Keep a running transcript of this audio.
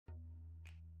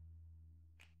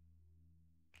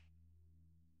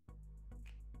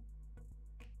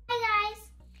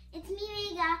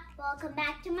welcome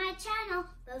back to my channel.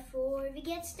 Before we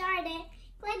get started,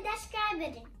 click that subscribe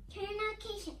button, turn on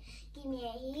notifications, give me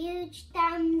a huge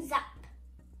thumbs up.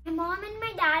 My mom and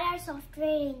my dad are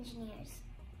software engineers.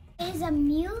 There is a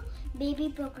new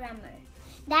baby programmer.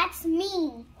 That's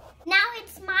me. Now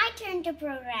it's my turn to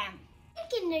program.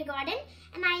 I'm in kindergarten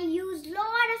and I use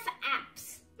lot of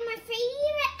apps. My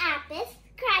favorite app is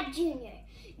ScratchJr.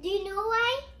 Do you know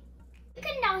why? You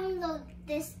can download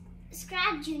this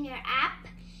ScratchJr app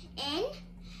in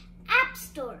App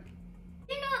Store.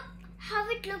 You know how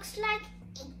it looks like?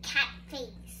 A cat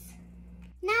face.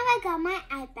 Now I got my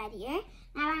iPad here.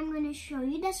 Now I'm going to show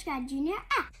you the ScratchJr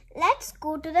app. Let's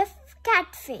go to the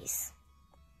cat face.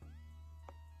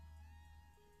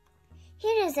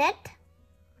 Here is it.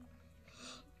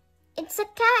 It's a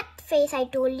cat face, I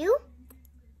told you.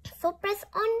 So press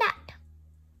on that.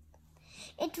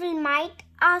 It might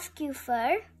ask you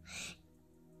for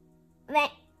when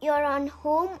you're on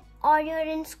home or you're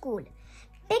in school.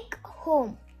 Pick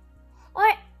home or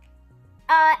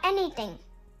anything.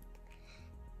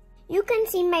 You can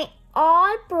see my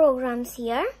all programs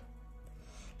here.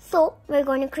 So we're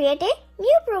going to create a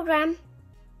new program.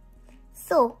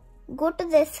 So go to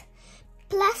this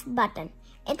plus button.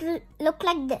 It will look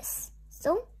like this.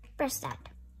 So press that.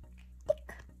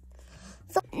 Tick.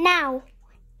 So now,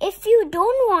 if you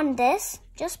don't want this,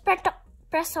 just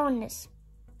press on this.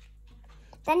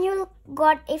 Then you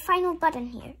got a final button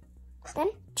here.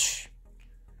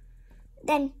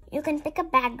 Then you can pick a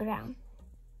background.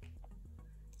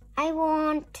 I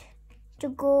want to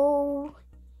go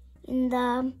in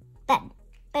the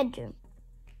bedroom.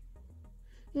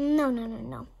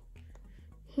 No.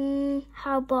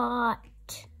 How about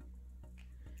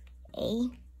a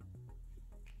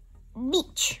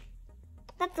beach?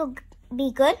 That will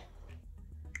be good.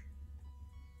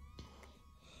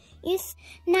 Yes,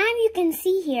 now you can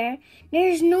see here,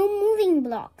 there's no moving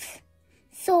blocks.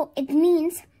 So it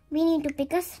means we need to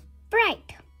pick a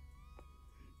sprite.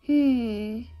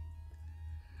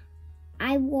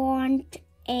 I want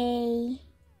a...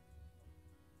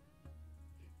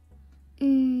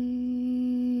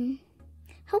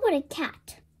 how about a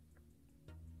cat?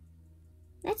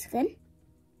 That's good.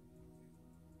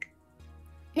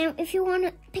 Now, if you want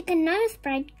to pick another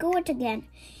sprite, go it again.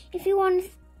 If you want to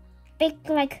pick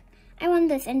like, I want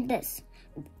this and this,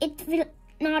 it will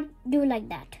not do like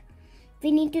that.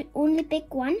 We need to only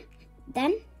pick one,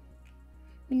 then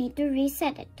we need to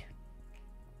reset it.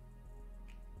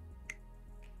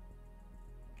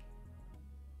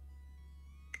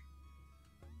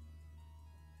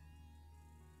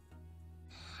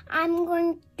 I'm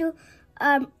going to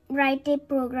write a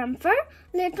program for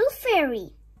little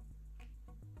fairy.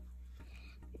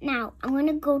 Now, I'm going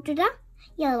to go to the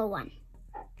yellow one.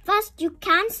 First, you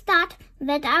can start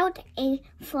without a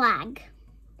flag.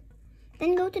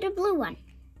 Then go to the blue one.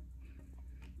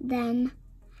 Then,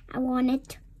 I want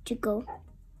it to go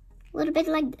a little bit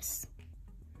like this.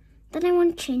 Then I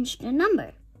want to change the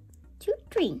number to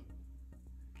 3.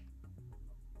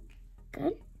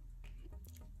 Good.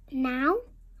 Now,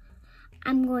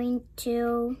 I'm going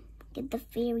to get the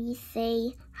fairy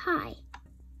say hi.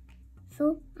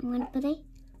 So, I'm going to put a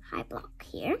hi block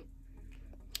here.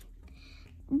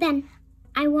 Then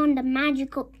I want the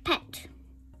magical pet.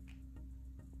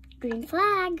 Green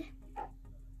flag.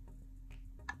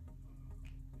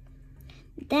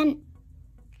 Then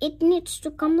it needs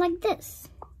to come like this.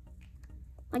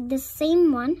 Like the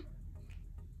same one.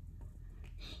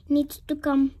 Needs to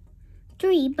come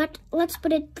 3, but let's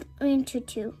put it into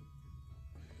 2.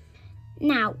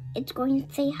 Now it's going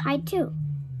to say hi too.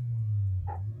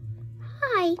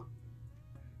 Hi.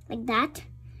 Like that.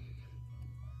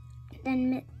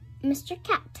 Then Mr.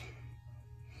 Cat.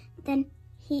 Then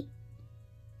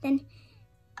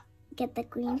get the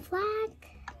green flag.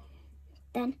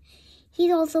 Then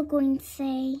he's also going to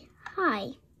say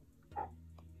hi.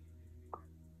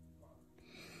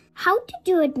 How to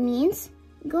do it means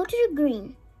go to the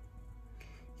green.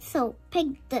 So pick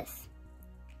this.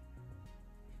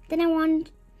 Then I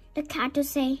want the cat to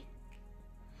say,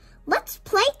 let's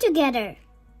play together.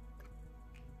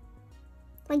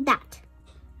 Like that.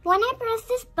 When I press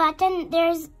this button,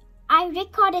 I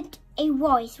recorded a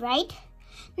voice, right?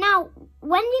 Now,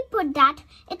 when we put that,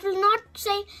 it will not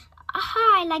say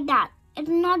hi like that. It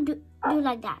will not do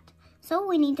like that. So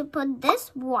we need to put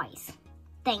this voice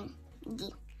thing.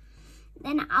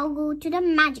 Then I'll go to the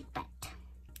magic pet.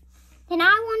 Then I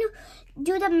want to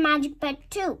do the magic pet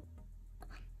too.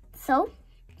 So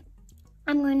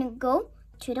I'm going to go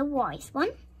to the voice one.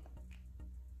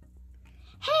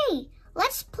 Hey,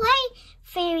 let's play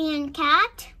fairy and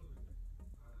cat.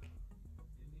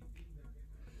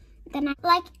 Then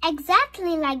like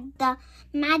exactly like the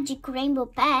magic rainbow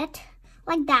pet,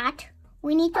 like that,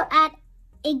 we need to add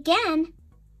again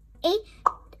a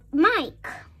mic.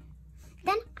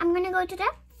 Then I'm gonna go to the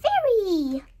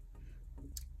fairy.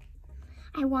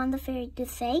 I want the fairy to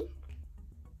say,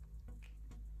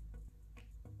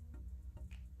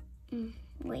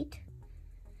 wait.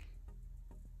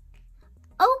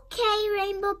 Okay,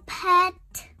 rainbow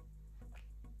pet.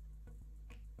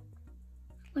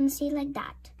 Want to say like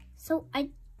that. So I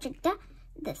check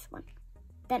this one.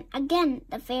 Then again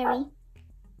the fairy.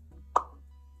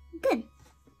 Good.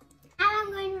 Now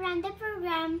I'm going to run the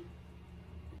program.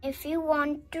 If you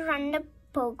want to run the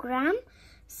program,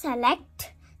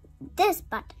 select this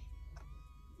button.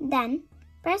 Then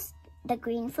press the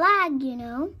green flag, you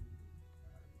know.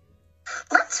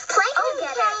 Let's play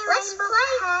together. Let's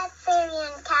play,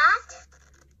 fairy and cat.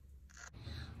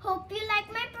 Hope you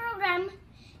like my program.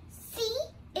 See,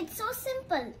 it's so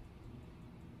simple.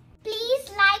 Please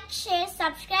like, share,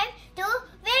 subscribe.